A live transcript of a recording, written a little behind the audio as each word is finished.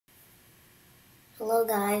Hello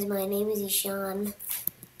guys, my name is Ishan.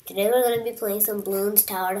 Today we're going to be playing some Bloons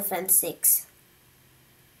Tower Defense 6.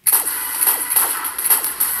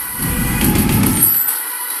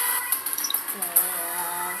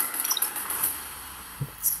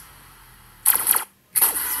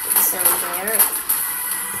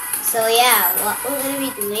 So yeah, what we're going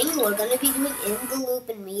to be doing, we're going to be doing In the Loop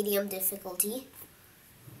in medium difficulty.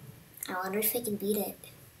 I wonder if I can beat it.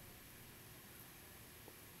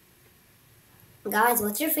 Guys,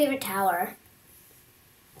 what's your favorite tower?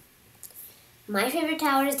 My favorite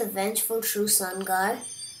tower is the Vengeful True Sun God.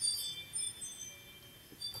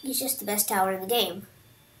 He's just the best tower in the game.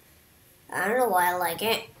 I don't know why I like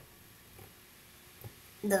it.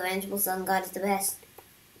 The Vengeful Sun God is the best.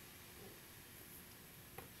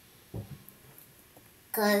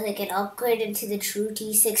 Because it can upgrade into the True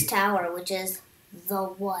T6 tower, which is the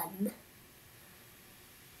one.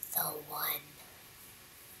 The one.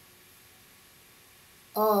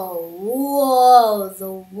 Oh, whoa,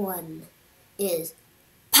 the one is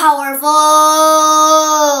powerful!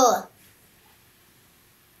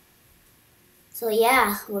 So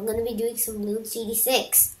yeah, we're going to be doing some Bloons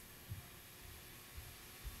CD6.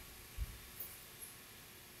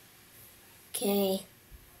 Okay.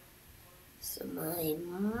 So my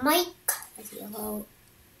mic is yellow.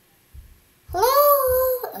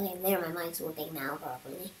 Hello! Okay, there, my mic's working now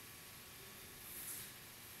properly.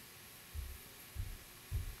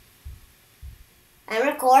 I'm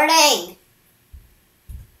recording!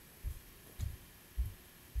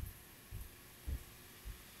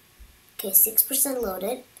 Okay, 6%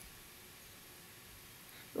 loaded.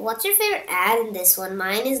 What's your favorite ad in this one?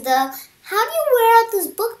 Mine is the, how do you wear out this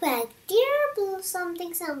book bag? Dear Blue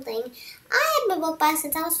something something. I had my book bag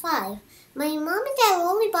since I was 5. My mom and dad will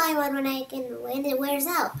only buy one when it wears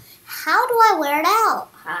out. How do I wear it out?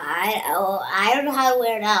 I don't know how to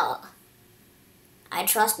wear it out.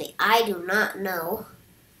 Trust me, I do not know.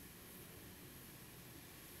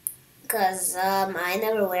 Because I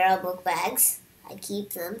never wear out book bags. I keep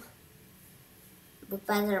them. Book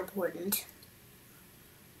bags are important.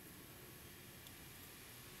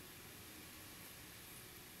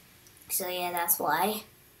 So yeah, that's why.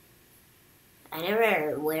 I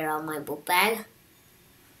never wear out my book bag.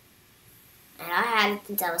 And I had it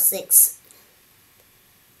since I was 6.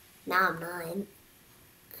 Now I'm 9.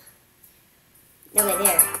 Okay,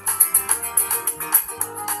 there.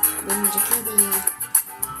 Ninja Kiwi.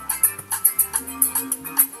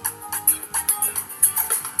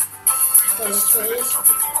 Let's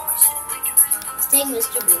take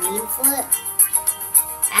Mr. Greenfoot.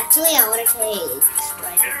 Actually, I want to take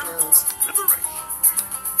Striker Jones.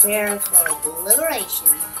 Prepare for liberation.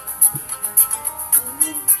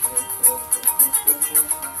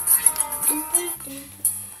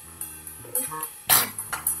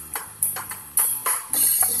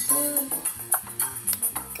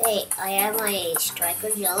 Okay, I have my Striker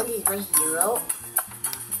Jones. He's my hero.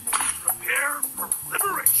 Prepare for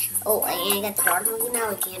liberation. Oh, I got the Dark Monkey now.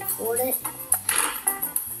 I can't afford it.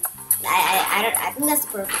 I think that's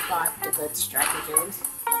the perfect spot to put Striker Jones.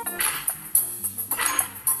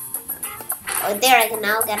 Oh, there, I can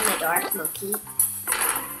now get my Dark Monkey.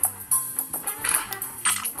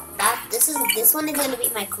 This one is gonna be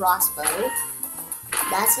my crossbow.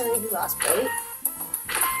 That's gonna be the crossbow.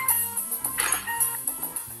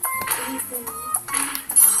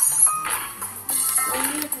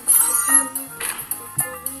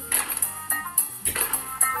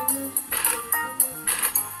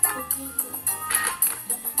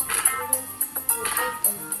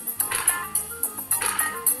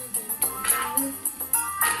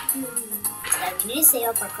 We need to save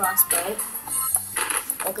up our crossbow.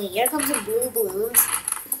 Okay, here comes some blue balloons.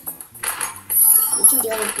 We can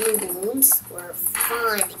deal with blue balloons. We're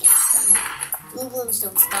fine against them. Blue balloons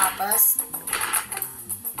don't stop us.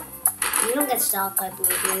 We don't get stopped by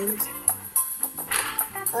blue balloons.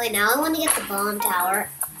 Okay, now I want to get the bomb tower.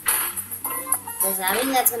 Because I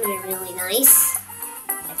think that's going to be really nice.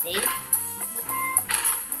 I think.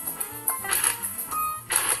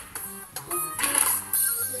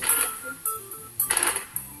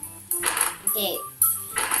 Okay,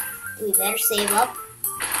 we better save up.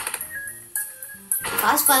 It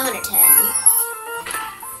costs 510.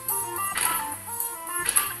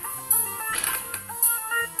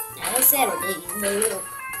 As I said, we're digging the loop.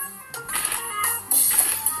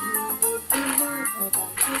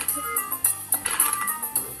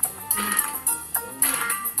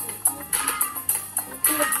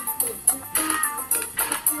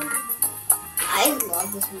 I love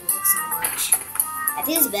this music so much. I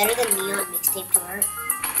think it's better than Neon Mixtape Tour.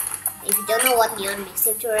 If you don't know what Neon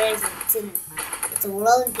Mixtape Tour is, it's a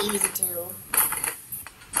world in PvZ2.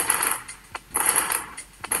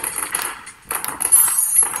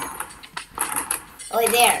 Oh,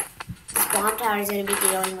 there. This bomb tower is going to be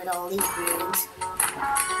dealing with all these bloons.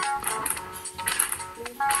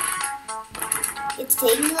 It's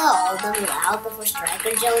taking all of them out before Striker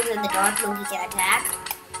Jones and the Dark Monkey can attack.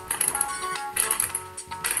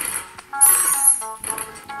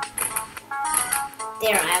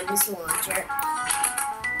 There, I have this launcher.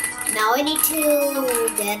 Now I need to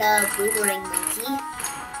get a boomerang monkey.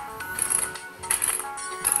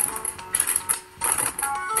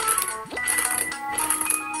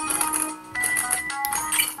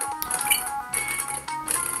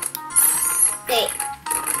 Okay.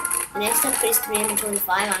 The next up is 325.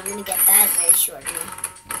 I'm gonna get that very shortly.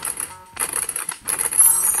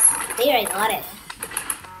 There, I got it.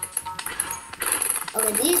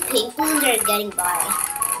 Okay, these pink balloons are getting by.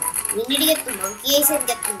 We need to get the monkey ace and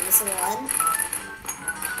get the missile one.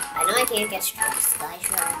 I know I can't get strokes, guys.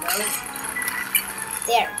 Sure, I know.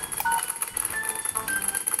 There.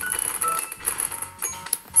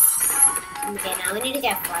 Okay, now we need to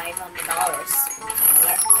get $500.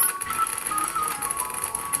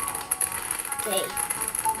 Okay.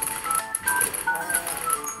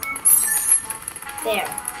 There.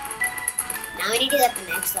 Now we need to get the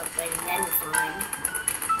next upgrade and then we're fine.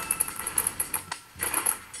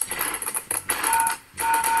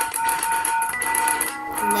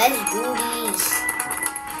 Let's do these.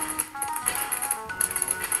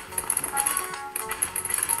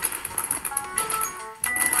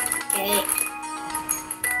 Okay.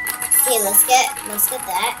 Okay, let's get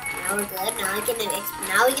that. Now we're good. Now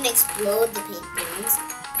we can explode the pink balloons.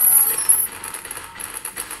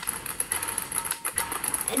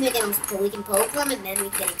 And we can poke them and then we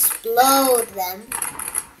can explode them.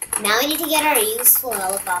 Now we need to get our useful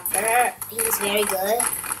helicopter. He's very good.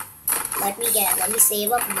 Let me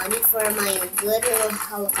save up money for my good little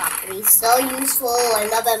helicopter. He's so useful. I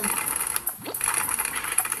love him.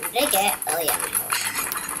 What did I get? Oh yeah, my helicopter.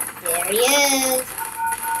 There he is.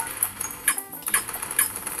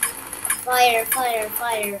 Fire, fire,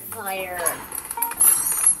 fire, fire.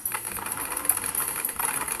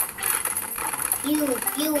 Pew,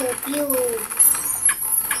 pew, pew.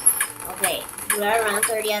 Okay, we are around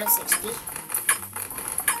 30 out of 60.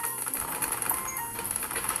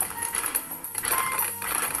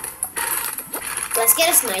 Let's get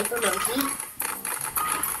a sniper monkey.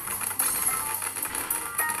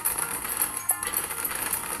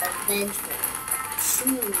 Adventure.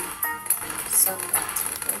 Shoo. Sunlight.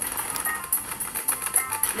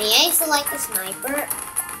 May I select a sniper?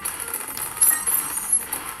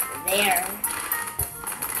 There.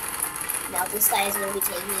 Now this guy is going to be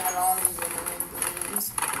taking out all these annoying balloons.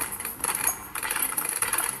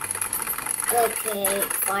 Okay,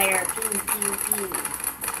 fire, pew, pew, pew.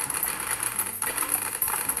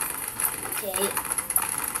 Okay.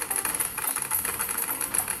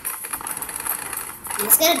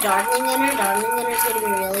 Let's get a Dartling Gunner. Dartling Gunner is going to be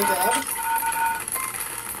really good.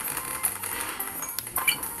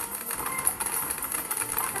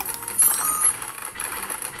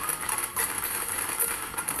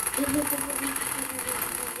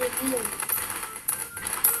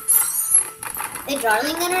 The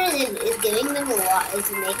Dartling Gunner is giving them a lot, is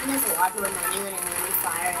making us a lot more money when we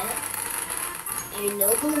fire it. And no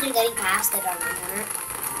balloons are getting past the Dartling Gunner.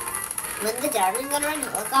 When the Dartling Gunner and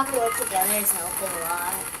helicopter work together, it's helping a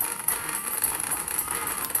lot.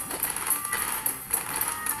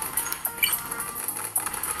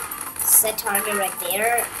 Set target right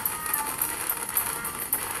there.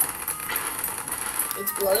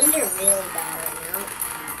 Its balloons are really bad right now.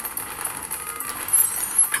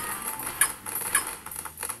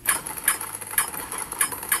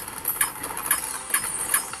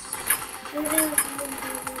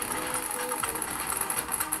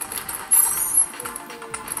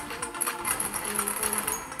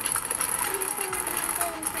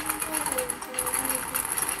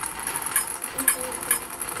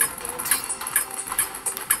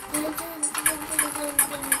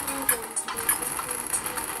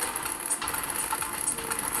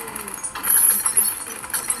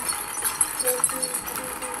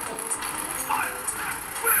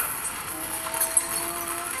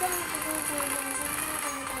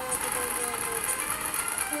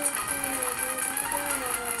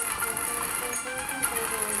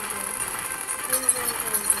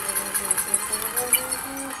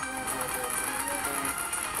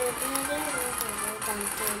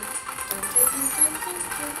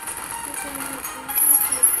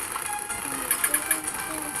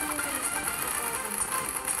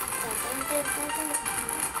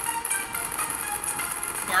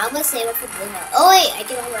 Now I'm gonna save up for dinner. Oh wait, I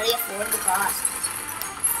can already afford the cost.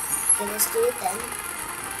 Okay, let's do it then.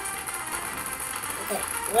 Okay,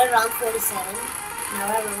 we're around 47. Now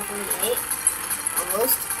we're at 148.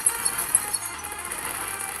 Almost.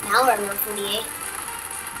 Now we're at 148.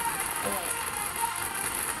 Okay.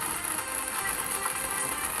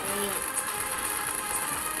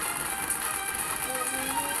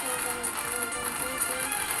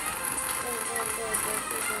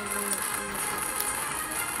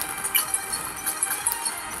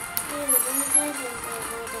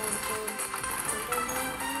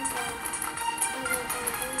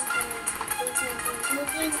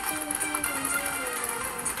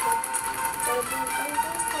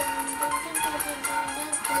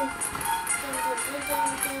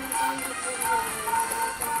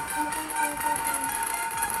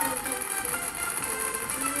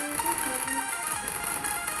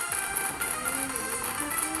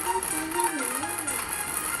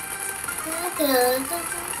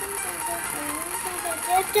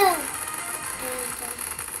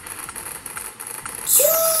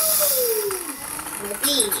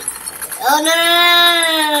 Oh no!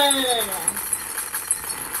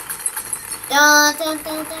 Dun, dun,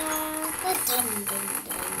 dun, dun, dun, dun, dun,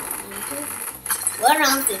 dun. We're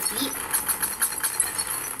around 50.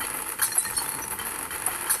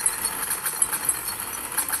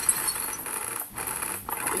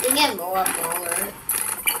 We can get more.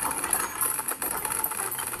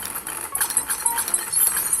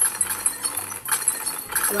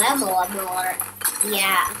 Well, more.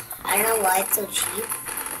 Yeah, I don't know why it's so cheap,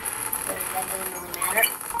 but it doesn't really matter.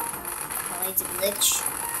 Probably it's a glitch.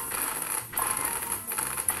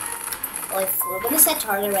 Oh, if we're gonna set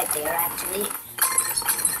target right there, actually.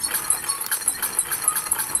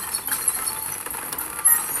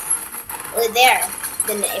 Oh, there.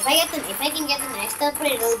 Then if I can get the next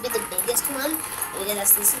upgrade, it'll be the biggest one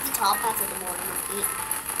because this is the top half of the mortar monkey.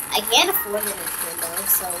 I can't afford the next one though,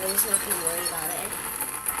 so we're just not gonna worry about it.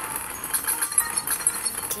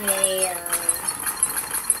 Okay,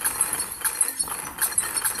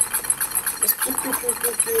 just pew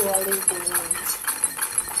all these balloons.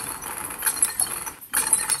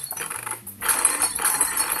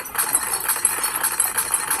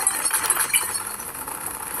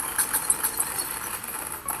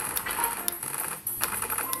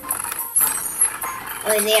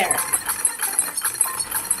 Oh, there.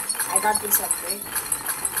 I got this upgrade.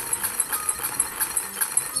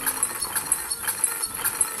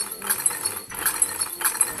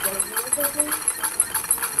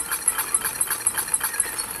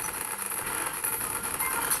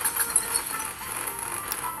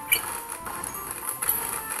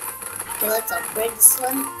 Okay, let's upgrade this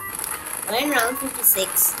one. We're in round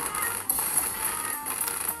 56.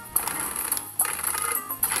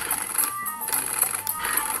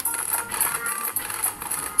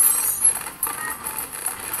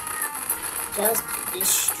 Just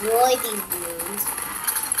destroy these balloons.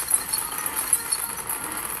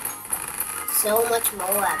 So much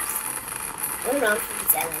Moabs. We're around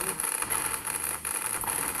 57.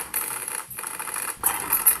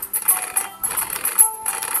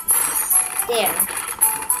 There.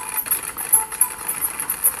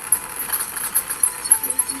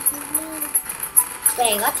 Okay,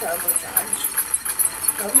 I got turbocharge.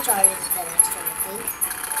 Turbocharge is the next one, I think.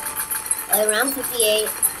 Oh, around 58.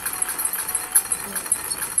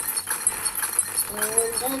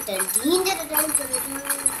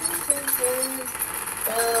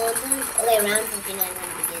 Okay, round 59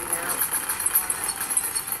 will begin now.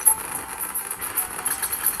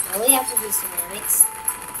 Now we have to do ceramics.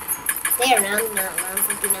 Stay around now, round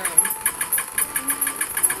 59.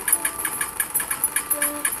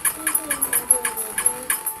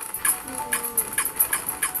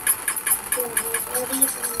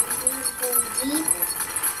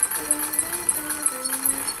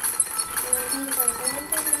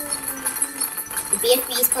 The BFB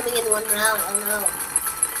is coming in one round. Oh no.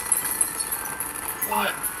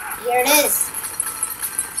 Okay, here it is.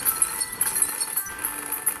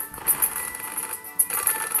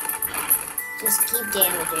 Just keep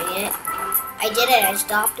damaging it. I did it. I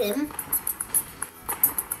stopped him.